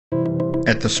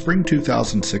At the Spring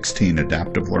 2016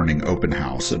 Adaptive Learning Open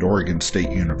House at Oregon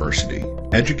State University,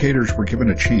 educators were given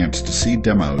a chance to see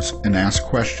demos and ask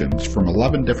questions from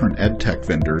 11 different EdTech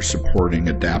vendors supporting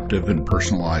adaptive and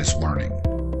personalized learning.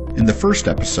 In the first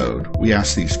episode, we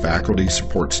asked these faculty,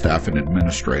 support staff, and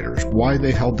administrators why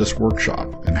they held this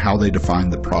workshop and how they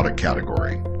defined the product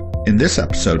category. In this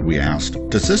episode, we asked,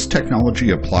 does this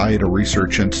technology apply at a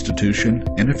research institution,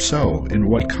 and if so, in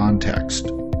what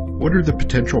context? What are the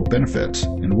potential benefits,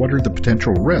 and what are the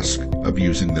potential risks of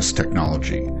using this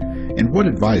technology? And what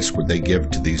advice would they give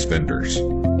to these vendors?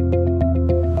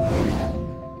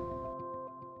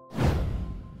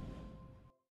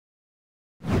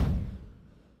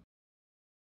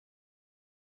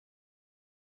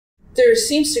 There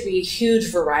seems to be a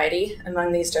huge variety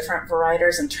among these different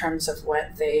providers in terms of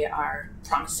what they are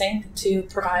promising to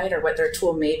provide or what their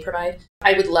tool may provide.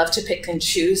 I would love to pick and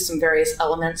choose some various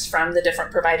elements from the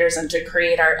different providers and to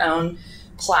create our own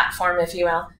platform, if you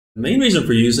will. The main reason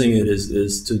for using it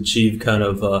is to achieve kind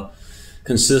of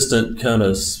consistent kind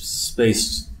of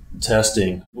space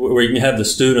testing, where you can have the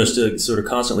students to sort of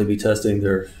constantly be testing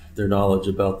their knowledge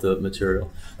about the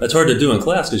material. That's hard to do in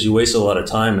class because you waste a lot of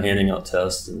time handing out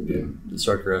tests and the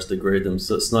instructor has to grade them.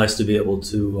 So it's nice to be able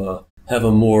to have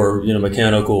a more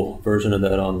mechanical version of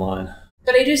that online.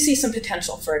 But I do see some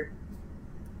potential for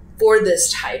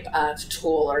this type of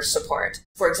tool or support.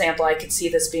 For example, I could see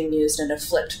this being used in a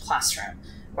flipped classroom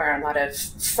where a lot of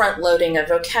front loading of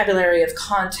vocabulary, of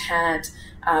content,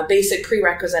 basic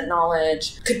prerequisite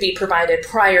knowledge could be provided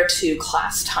prior to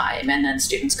class time, and then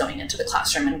students going into the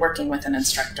classroom and working with an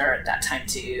instructor at that time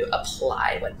to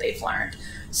apply what they've learned,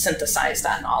 synthesize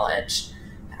that knowledge,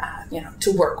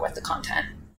 to work with the content.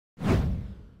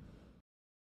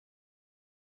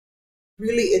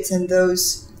 Really, it's in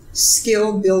those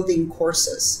skill building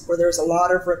courses where there's a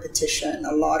lot of repetition,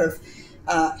 a lot of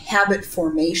habit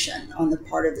formation on the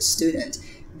part of the student,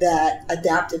 that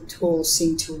adaptive tools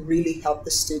seem to really help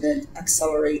the student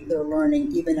accelerate their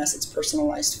learning, even as it's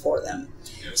personalized for them.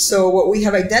 So what we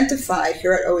have identified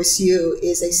here at OSU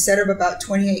is a set of about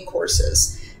 28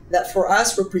 courses that for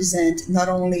us represent not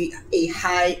only a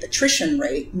high attrition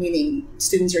rate, meaning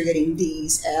students are getting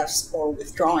D's, F's, or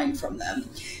withdrawing from them,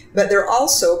 but they're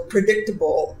also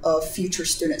predictable of future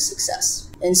student success.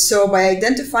 And so by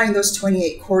identifying those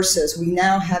 28 courses, we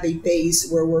now have a base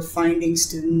where we're finding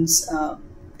students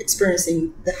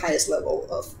experiencing the highest level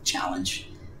of challenge.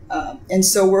 And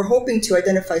so we're hoping to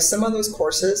identify some of those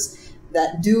courses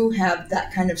that do have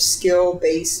that kind of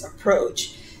skill-based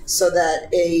approach so that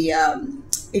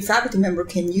a faculty member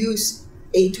can use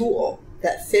a tool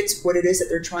that fits what it is that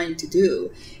they're trying to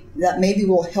do, that maybe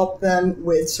will help them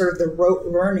with sort of the rote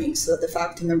learning so that the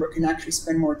faculty member can actually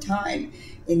spend more time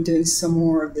in doing some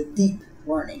more of the deep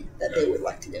learning that they would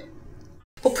like to do.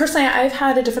 Well, personally, I've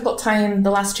had a difficult time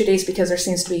the last 2 days because there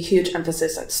seems to be a huge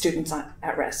emphasis on students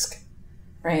at risk,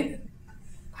 right?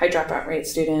 High dropout rate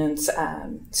students,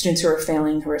 students who are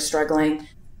failing, who are struggling.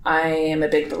 I am a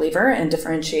big believer in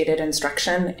differentiated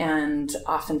instruction, and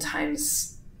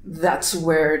oftentimes that's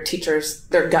where teachers,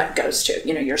 their gut goes to.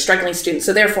 You're a struggling student,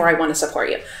 so therefore I want to support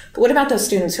you. But what about those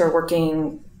students who are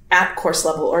working at course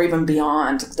level or even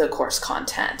beyond the course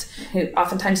content, who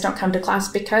oftentimes don't come to class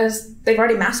because they've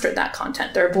already mastered that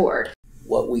content, they're bored?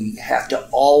 What we have to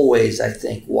always, I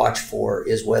think, watch for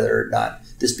is whether or not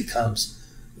this becomes,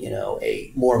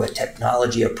 a more of a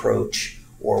technology approach,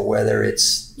 or whether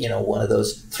it's, one of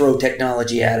those throw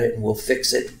technology at it and we'll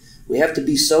fix it. We have to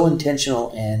be so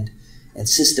intentional and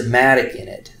systematic in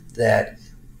it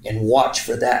and watch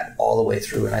for that all the way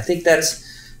through. And I think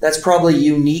that's probably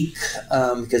unique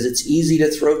because it's easy to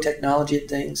throw technology at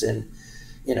things, and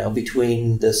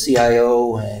between the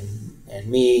CIO and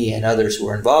me and others who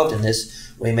are involved in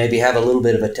this, we maybe have a little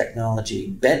bit of a technology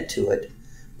bent to it,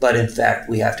 but in fact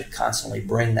we have to constantly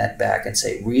bring that back and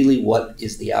say, really, what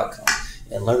is the outcome?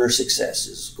 And learner success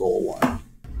is goal one.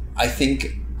 I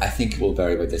think it will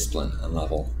vary by discipline and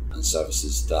level and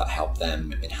services that help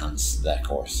them enhance their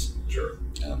course. Sure.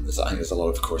 I think there's a lot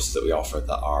of courses that we offer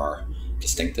that are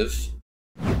distinctive.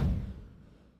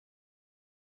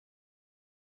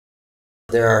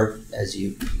 There are, as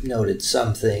you noted,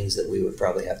 some things that we would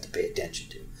probably have to pay attention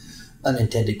to.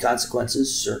 Unintended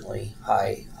consequences, certainly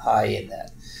high in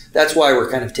that. That's why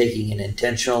we're kind of taking an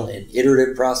intentional and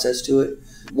iterative process to it.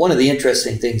 One of the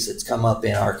interesting things that's come up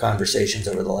in our conversations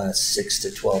over the last 6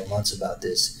 to 12 months about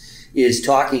this is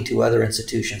talking to other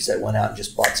institutions that went out and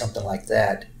just bought something like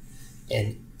that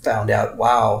and found out,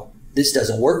 wow, this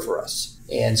doesn't work for us.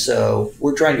 And so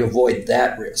we're trying to avoid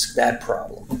that risk, that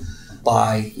problem,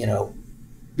 by,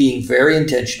 being very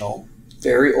intentional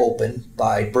very open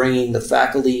by bringing the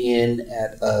faculty in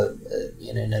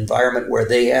in an environment where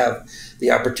they have the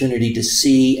opportunity to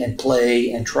see and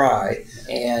play and try,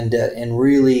 and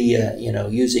really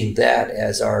using that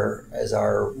as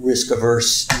our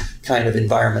risk-averse kind of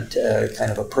environment,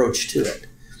 kind of approach to it.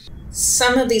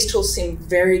 Some of these tools seem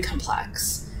very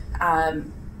complex.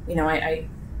 I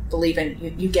believe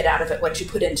in you get out of it what you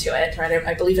put into it, right?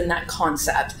 I believe in that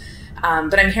concept.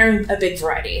 But I'm hearing a big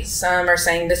variety. Some are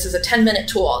saying this is a 10-minute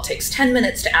tool. It takes 10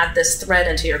 minutes to add this thread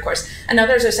into your course. And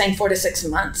others are saying 4 to 6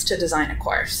 months to design a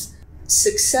course.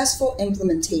 Successful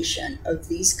implementation of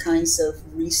these kinds of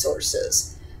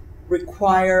resources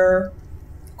require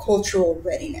cultural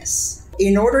readiness.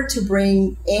 In order to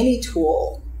bring any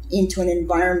tool into an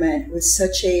environment with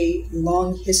such a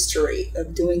long history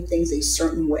of doing things a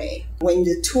certain way, when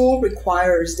the tool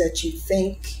requires that you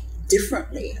think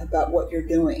differently about what you're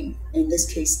doing, in this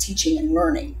case teaching and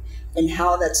learning, and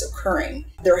how that's occurring,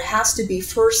 there has to be,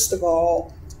 first of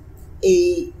all,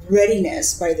 a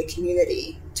readiness by the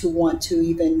community to want to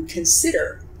even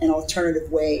consider an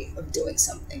alternative way of doing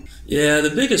something. Yeah,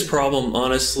 the biggest problem,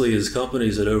 honestly, is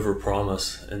companies that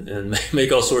overpromise and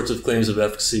make all sorts of claims of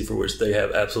efficacy for which they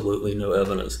have absolutely no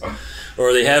evidence.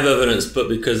 Or they have evidence, but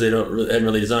because they haven't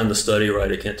really designed the study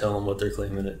right, it can't tell them what they're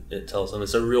claiming it tells them.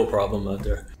 It's a real problem out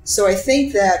there. So I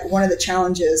think that one of the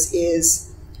challenges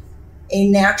is a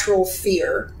natural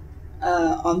fear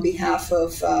on behalf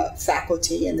of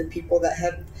faculty and the people that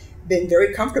have been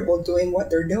very comfortable doing what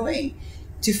they're doing,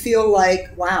 to feel like,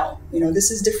 wow,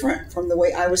 this is different from the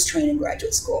way I was trained in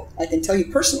graduate school. I can tell you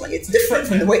personally, it's different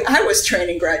from the way I was trained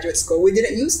in graduate school. We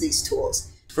didn't use these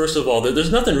tools. First of all,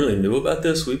 there's nothing really new about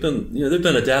this. There've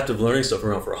been adaptive learning stuff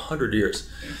around for 100 years.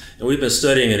 And we've been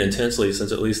studying it intensely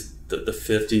since at least the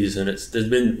 50s. And there's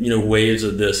been, waves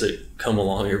of this that come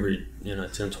along every,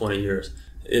 10, 20 years.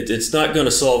 It's not going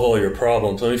to solve all your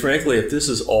problems. I mean, frankly, if this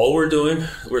is all we're doing,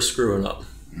 we're screwing up.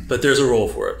 But there's a role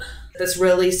for it. This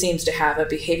really seems to have a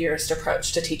behaviorist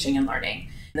approach to teaching and learning.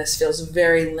 This feels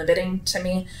very limiting to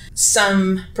me.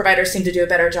 Some providers seem to do a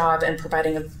better job in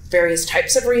providing various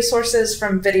types of resources,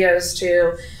 from videos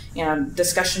to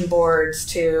discussion boards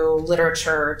to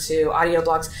literature to audio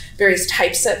blogs, various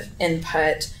types of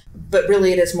input, but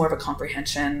really it is more of a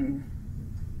comprehension,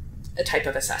 a type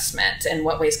of assessment. In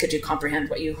what ways could you comprehend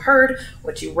what you heard,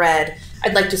 what you read?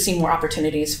 I'd like to see more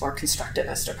opportunities for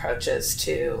constructivist approaches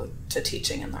to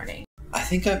teaching and learning. I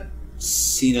think I've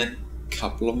seen a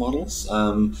couple of models.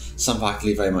 Some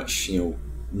faculty very much,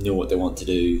 know what they want to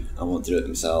do and want to do it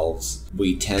themselves.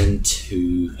 We tend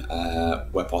to,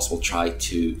 where possible, try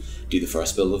to do the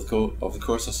first build of the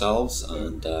course ourselves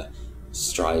and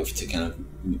strive to kind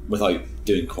of, without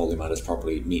doing quality matters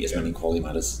properly, meet as many quality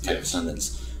matters type of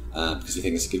standards, because we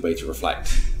think it's a good way to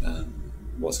reflect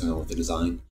what's going on with the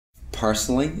design.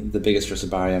 Personally, the biggest risk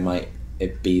of barrier might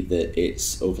be that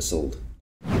it's oversold.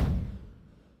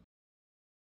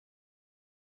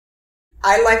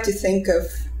 I like to think of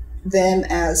them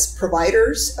as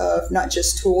providers of not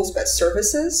just tools, but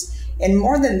services. And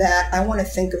more than that, I want to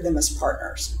think of them as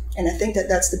partners. And I think that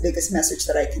that's the biggest message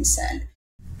that I can send.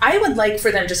 I would like for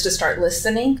them just to start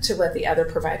listening to what the other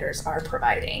providers are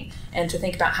providing and to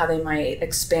think about how they might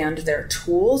expand their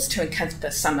tools to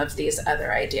encompass some of these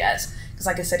other ideas. Because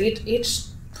like I said, each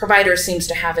provider seems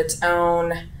to have its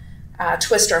own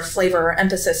twist or flavor or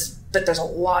emphasis, but there's a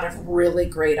lot of really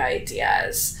great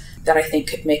ideas that I think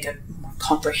could make a more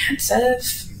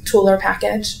comprehensive tool or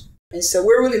package. And so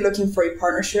we're really looking for a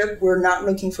partnership. We're not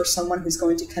looking for someone who's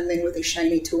going to come in with a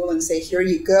shiny tool and say, here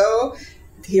you go,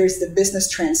 here's the business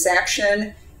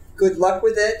transaction, good luck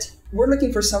with it. We're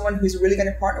looking for someone who's really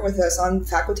going to partner with us on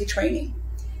faculty training,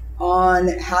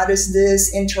 on how does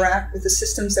this interact with the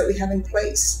systems that we have in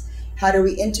place? How do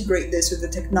we integrate this with the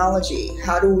technology?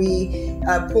 How do we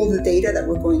pull the data that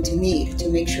we're going to need to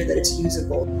make sure that it's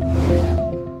usable?